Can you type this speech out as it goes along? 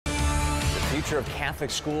future of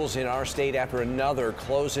Catholic schools in our state after another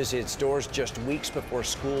closes its doors just weeks before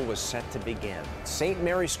school was set to begin. St.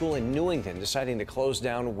 Mary's School in Newington deciding to close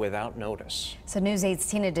down without notice. So News 8's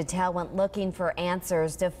Tina Detel went looking for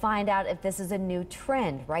answers to find out if this is a new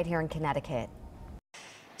trend right here in Connecticut.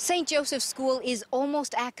 St. Joseph's School is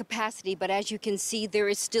almost at capacity, but as you can see, there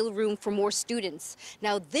is still room for more students.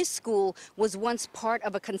 Now, this school was once part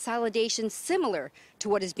of a consolidation similar to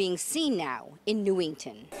what is being seen now in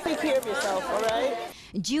Newington. Take care of yourself, all right?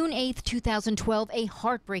 June 8th, 2012, a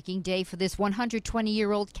heartbreaking day for this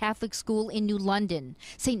 120-year-old Catholic school in New London.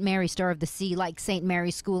 St. Mary Star of the Sea, like St.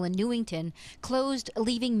 Mary's School in Newington, closed,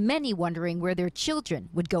 leaving many wondering where their children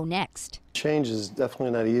would go next. Change is definitely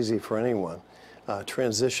not easy for anyone.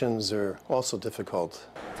 Transitions are also difficult.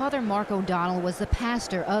 Father Mark O'Donnell was the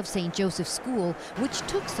pastor of St. Joseph's School, which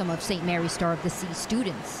took some of St. Mary Star of the Sea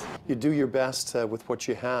students. You do your best with what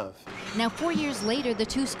you have. Now, 4 years later, the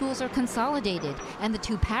two schools are consolidated, and the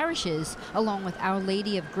two parishes, along with Our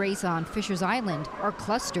Lady of Grace on Fisher's Island, are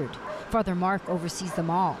clustered. Father Mark oversees them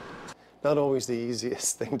all. Not always the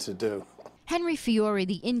easiest thing to do. Henry Fiore,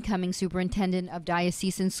 the incoming superintendent of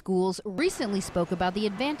diocesan schools, recently spoke about the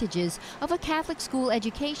advantages of a Catholic school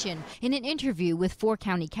education in an interview with 4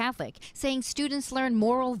 County Catholic, saying students learn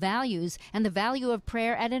moral values and the value of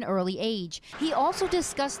prayer at an early age. He also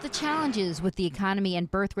discussed the challenges with the economy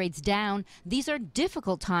and birth rates down. These are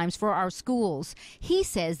difficult times for our schools. He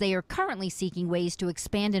says they are currently seeking ways to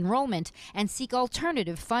expand enrollment and seek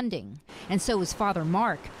alternative funding. And so is Father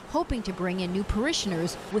Mark, hoping to bring in new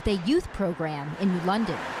parishioners with a youth program in New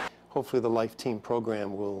London. Hopefully the Life Team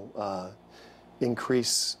program will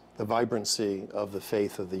increase the vibrancy of the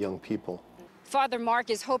faith of the young people. Father Mark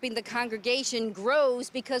is hoping the congregation grows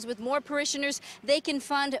because with more parishioners, they can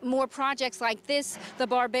fund more projects like this. The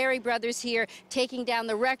Barberi brothers here taking down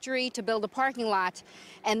the rectory to build a parking lot.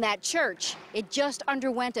 And that church, it just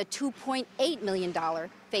underwent a $2.8 million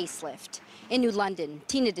facelift. In New London,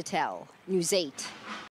 Tina Detel, News 8.